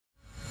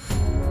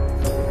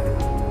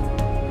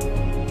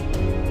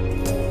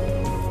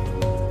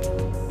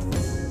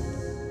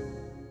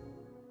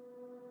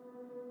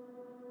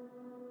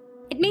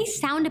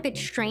sound a bit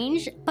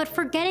strange, but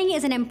forgetting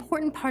is an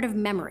important part of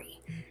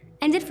memory,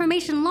 and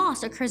information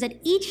loss occurs at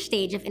each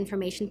stage of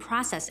information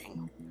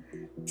processing.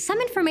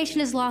 Some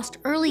information is lost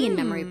early in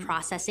memory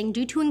processing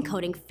due to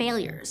encoding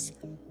failures,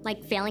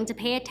 like failing to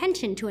pay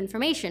attention to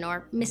information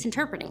or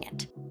misinterpreting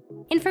it.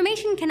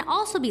 Information can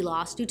also be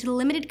lost due to the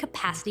limited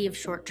capacity of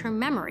short-term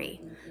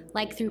memory,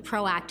 like through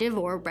proactive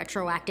or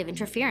retroactive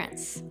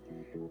interference.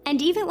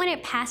 And even when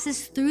it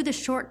passes through the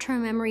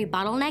short-term memory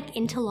bottleneck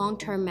into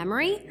long-term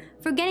memory,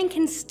 forgetting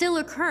can still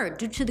occur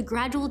due to the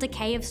gradual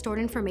decay of stored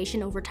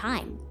information over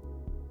time.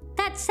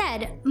 That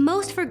said,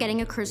 most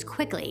forgetting occurs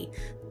quickly,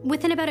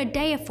 within about a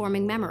day of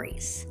forming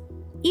memories.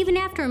 Even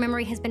after a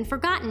memory has been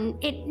forgotten,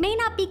 it may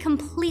not be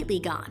completely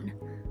gone.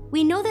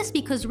 We know this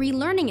because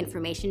relearning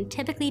information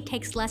typically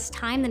takes less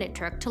time than it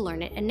took to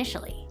learn it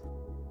initially.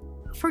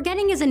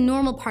 Forgetting is a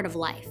normal part of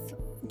life,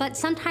 but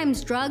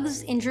sometimes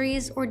drugs,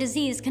 injuries, or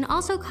disease can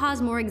also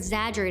cause more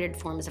exaggerated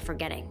forms of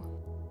forgetting.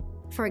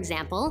 For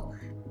example,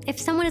 if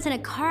someone is in a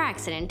car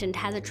accident and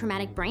has a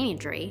traumatic brain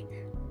injury,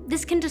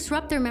 this can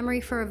disrupt their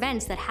memory for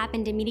events that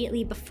happened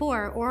immediately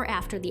before or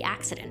after the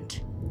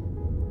accident.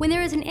 When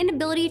there is an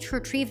inability to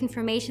retrieve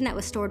information that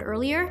was stored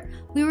earlier,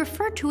 we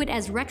refer to it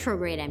as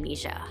retrograde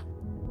amnesia.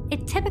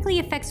 It typically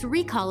affects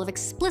recall of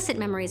explicit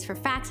memories for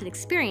facts and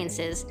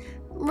experiences,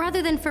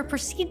 rather than for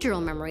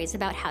procedural memories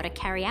about how to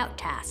carry out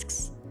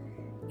tasks.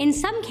 In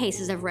some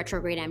cases of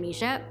retrograde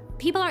amnesia,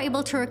 people are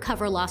able to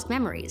recover lost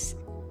memories.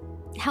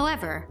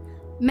 However,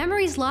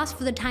 memories lost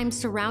for the time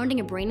surrounding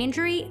a brain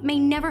injury may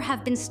never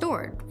have been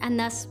stored, and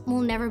thus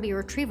will never be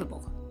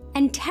retrievable.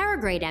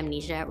 Anterograde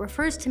amnesia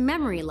refers to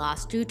memory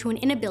loss due to an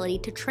inability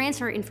to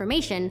transfer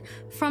information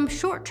from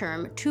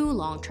short-term to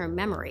long-term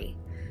memory.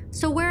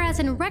 So whereas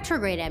in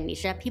retrograde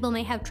amnesia, people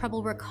may have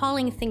trouble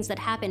recalling things that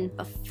happened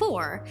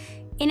before,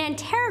 in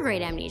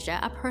anterograde amnesia,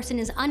 a person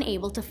is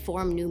unable to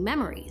form new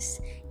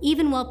memories,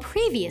 even while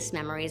previous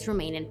memories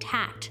remain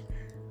intact.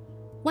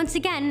 Once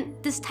again,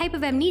 this type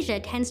of amnesia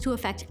tends to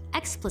affect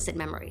explicit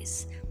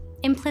memories.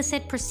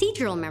 Implicit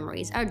procedural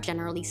memories are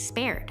generally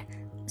spared,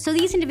 so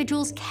these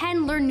individuals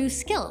can learn new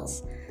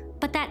skills,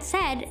 but that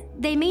said,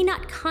 they may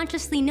not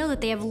consciously know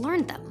that they have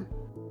learned them.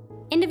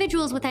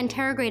 Individuals with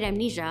anterograde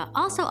amnesia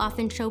also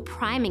often show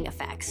priming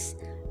effects,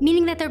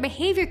 meaning that their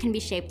behavior can be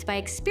shaped by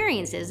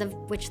experiences of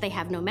which they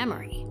have no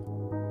memory.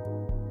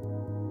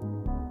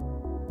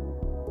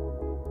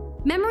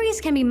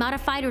 Memories can be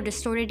modified or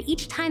distorted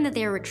each time that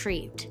they are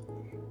retrieved.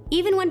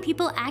 Even when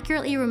people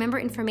accurately remember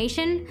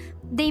information,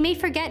 they may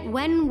forget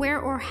when, where,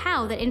 or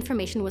how that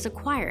information was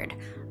acquired,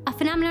 a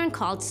phenomenon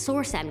called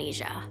source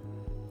amnesia.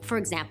 For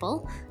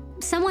example,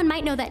 someone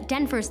might know that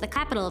Denver is the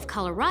capital of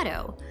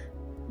Colorado,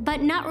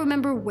 but not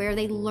remember where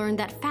they learned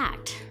that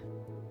fact.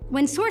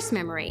 When source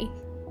memory,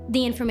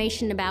 the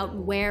information about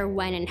where,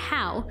 when, and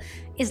how,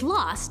 is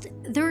lost,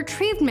 the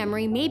retrieved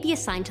memory may be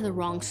assigned to the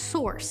wrong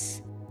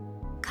source.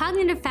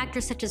 Cognitive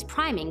factors such as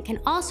priming can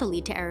also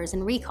lead to errors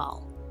in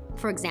recall.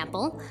 For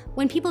example,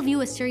 when people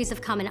view a series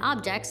of common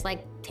objects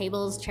like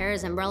tables,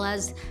 chairs,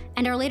 umbrellas,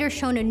 and are later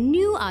shown a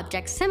new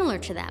object similar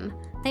to them,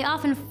 they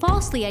often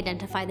falsely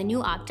identify the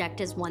new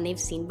object as one they've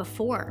seen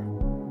before.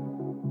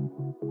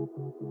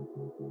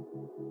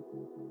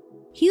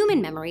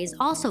 Human memory is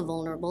also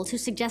vulnerable to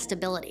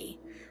suggestibility,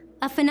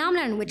 a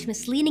phenomenon in which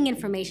misleading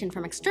information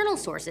from external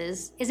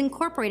sources is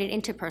incorporated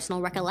into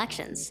personal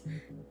recollections.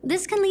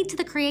 This can lead to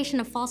the creation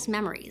of false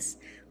memories,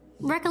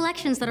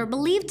 recollections that are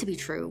believed to be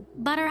true,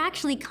 but are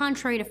actually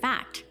contrary to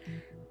fact.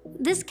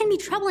 This can be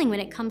troubling when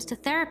it comes to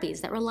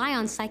therapies that rely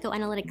on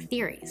psychoanalytic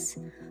theories,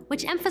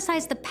 which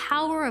emphasize the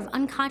power of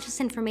unconscious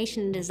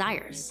information and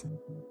desires.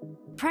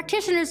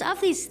 Practitioners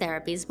of these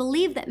therapies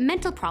believe that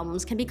mental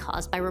problems can be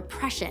caused by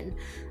repression,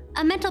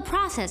 a mental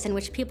process in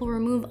which people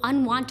remove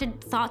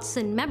unwanted thoughts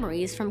and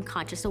memories from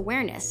conscious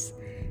awareness,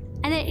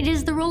 and that it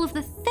is the role of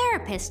the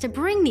therapist to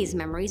bring these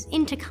memories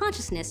into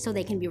consciousness so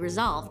they can be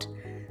resolved.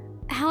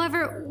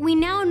 However, we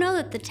now know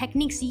that the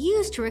techniques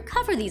used to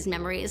recover these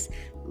memories,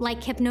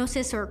 like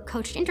hypnosis or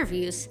coached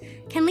interviews,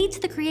 can lead to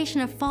the creation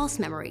of false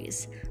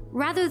memories,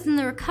 rather than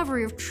the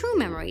recovery of true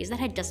memories that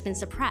had just been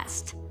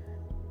suppressed.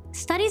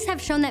 Studies have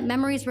shown that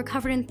memories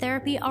recovered in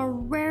therapy are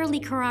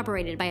rarely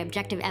corroborated by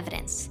objective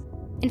evidence.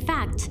 In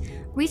fact,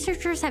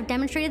 researchers have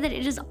demonstrated that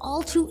it is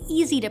all too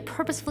easy to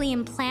purposefully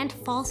implant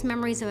false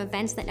memories of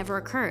events that never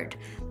occurred,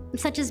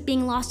 such as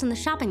being lost in the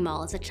shopping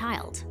mall as a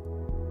child.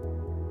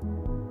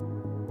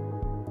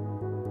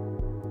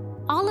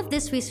 All of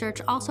this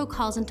research also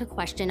calls into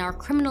question our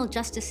criminal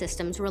justice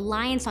system's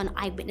reliance on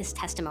eyewitness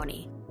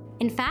testimony.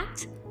 In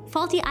fact,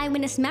 faulty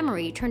eyewitness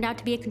memory turned out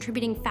to be a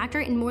contributing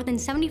factor in more than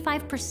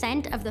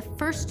 75% of the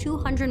first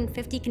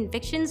 250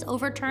 convictions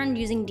overturned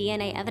using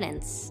DNA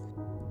evidence.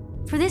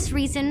 For this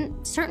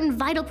reason, certain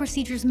vital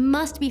procedures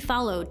must be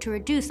followed to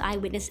reduce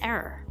eyewitness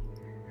error.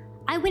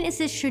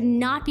 Eyewitnesses should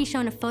not be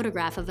shown a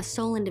photograph of a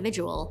sole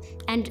individual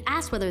and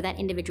asked whether that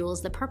individual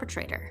is the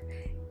perpetrator.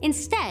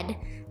 Instead,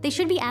 they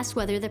should be asked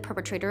whether the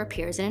perpetrator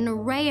appears in an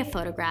array of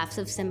photographs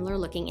of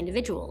similar-looking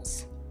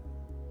individuals.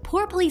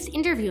 Poor police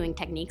interviewing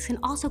techniques can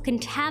also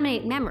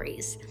contaminate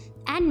memories,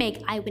 and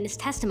make eyewitness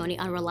testimony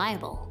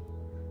unreliable.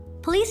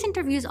 Police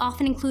interviews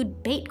often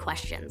include bait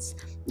questions,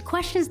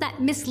 questions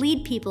that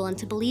mislead people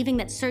into believing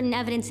that certain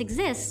evidence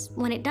exists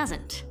when it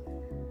doesn't.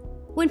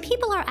 When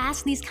people are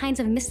asked these kinds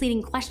of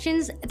misleading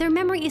questions, their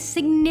memory is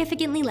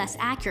significantly less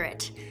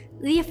accurate.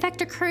 The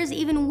effect occurs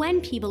even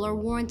when people are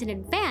warned in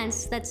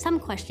advance that some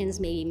questions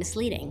may be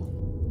misleading.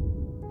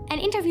 An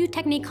interview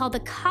technique called the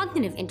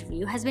cognitive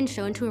interview has been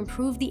shown to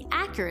improve the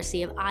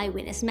accuracy of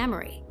eyewitness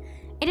memory.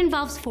 It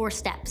involves 4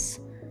 steps.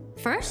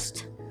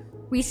 First,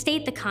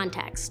 restate the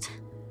context.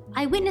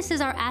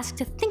 Eyewitnesses are asked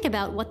to think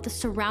about what the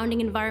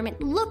surrounding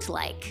environment looked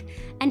like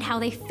and how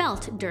they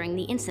felt during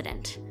the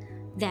incident.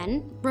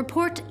 Then,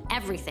 report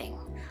everything.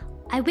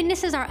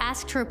 Eyewitnesses are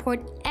asked to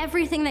report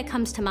everything that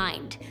comes to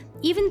mind,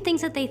 even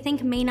things that they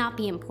think may not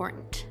be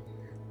important.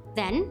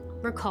 Then,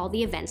 recall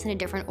the events in a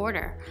different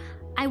order.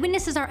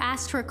 Eyewitnesses are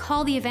asked to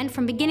recall the event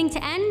from beginning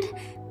to end,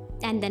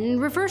 and then in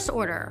reverse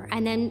order,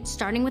 and then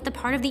starting with the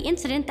part of the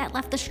incident that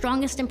left the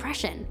strongest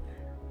impression.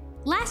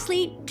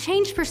 Lastly,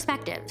 change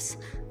perspectives.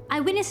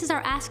 Eyewitnesses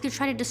are asked to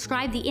try to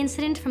describe the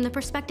incident from the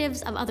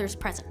perspectives of others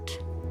present.